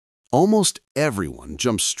Almost everyone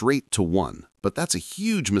jumps straight to 1, but that's a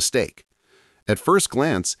huge mistake. At first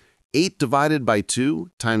glance, 8 divided by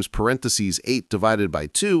 2 times parentheses 8 divided by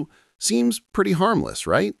 2 seems pretty harmless,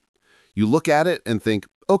 right? You look at it and think,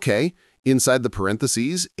 okay, inside the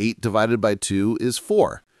parentheses, 8 divided by 2 is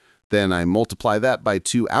 4. Then I multiply that by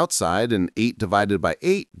 2 outside, and 8 divided by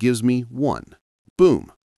 8 gives me 1.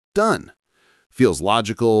 Boom. Done. Feels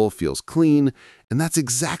logical, feels clean, and that's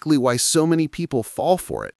exactly why so many people fall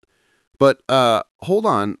for it. But, hold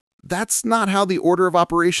on, that's not how the order of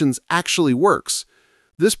operations actually works.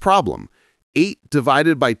 This problem, 8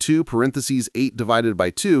 divided by 2 parentheses 8 divided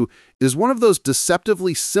by 2, is one of those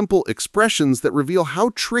deceptively simple expressions that reveal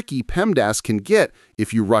how tricky PEMDAS can get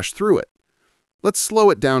if you rush through it. Let's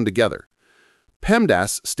slow it down together.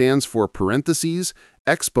 PEMDAS stands for parentheses,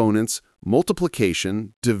 exponents,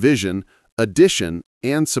 multiplication, division, addition,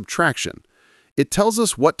 and subtraction. It tells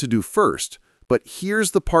us what to do first, but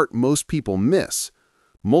here's the part most people miss.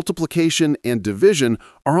 Multiplication and division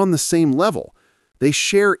are on the same level. They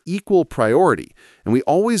share equal priority, and we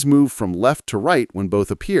always move from left to right when both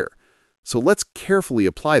appear. So let's carefully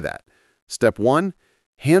apply that. Step 1,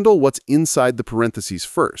 handle what's inside the parentheses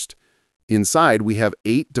first. Inside, we have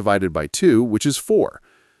 8 divided by 2, which is 4.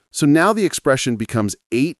 So now the expression becomes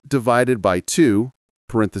 8 divided by 2,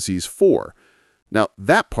 parentheses 4. Now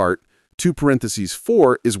that part, 2 parentheses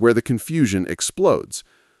 4, is where the confusion explodes.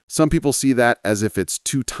 Some people see that as if it's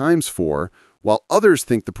 2 times 4, while others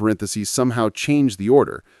think the parentheses somehow change the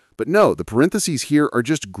order. But no, the parentheses here are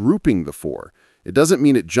just grouping the 4. It doesn't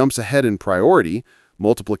mean it jumps ahead in priority.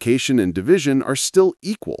 Multiplication and division are still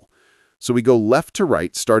equal. So we go left to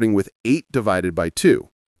right, starting with 8 divided by 2.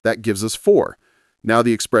 That gives us 4. Now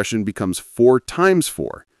the expression becomes 4 times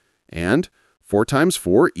 4. And 4 times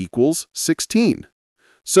 4 equals 16.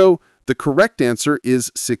 So the correct answer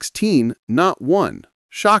is 16, not 1.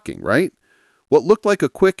 Shocking, right? What looked like a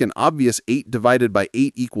quick and obvious 8 divided by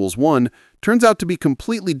 8 equals 1 turns out to be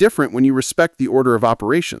completely different when you respect the order of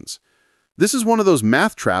operations. This is one of those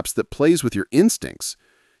math traps that plays with your instincts.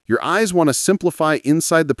 Your eyes want to simplify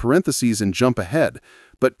inside the parentheses and jump ahead,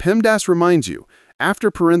 but PEMDAS reminds you,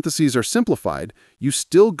 after parentheses are simplified, you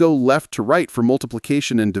still go left to right for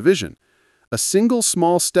multiplication and division. A single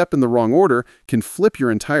small step in the wrong order can flip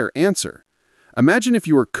your entire answer. Imagine if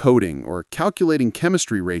you were coding or calculating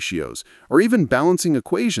chemistry ratios or even balancing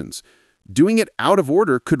equations. Doing it out of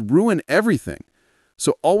order could ruin everything.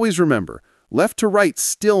 So always remember, left to right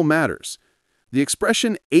still matters. The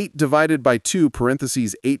expression 8 divided by 2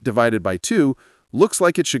 parentheses 8 divided by 2 looks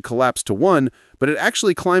like it should collapse to 1, but it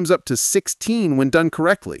actually climbs up to 16 when done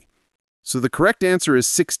correctly. So the correct answer is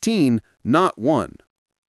 16, not 1.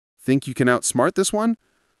 Think you can outsmart this one?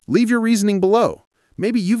 Leave your reasoning below.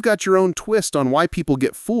 Maybe you've got your own twist on why people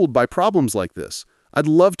get fooled by problems like this. I'd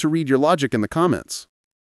love to read your logic in the comments.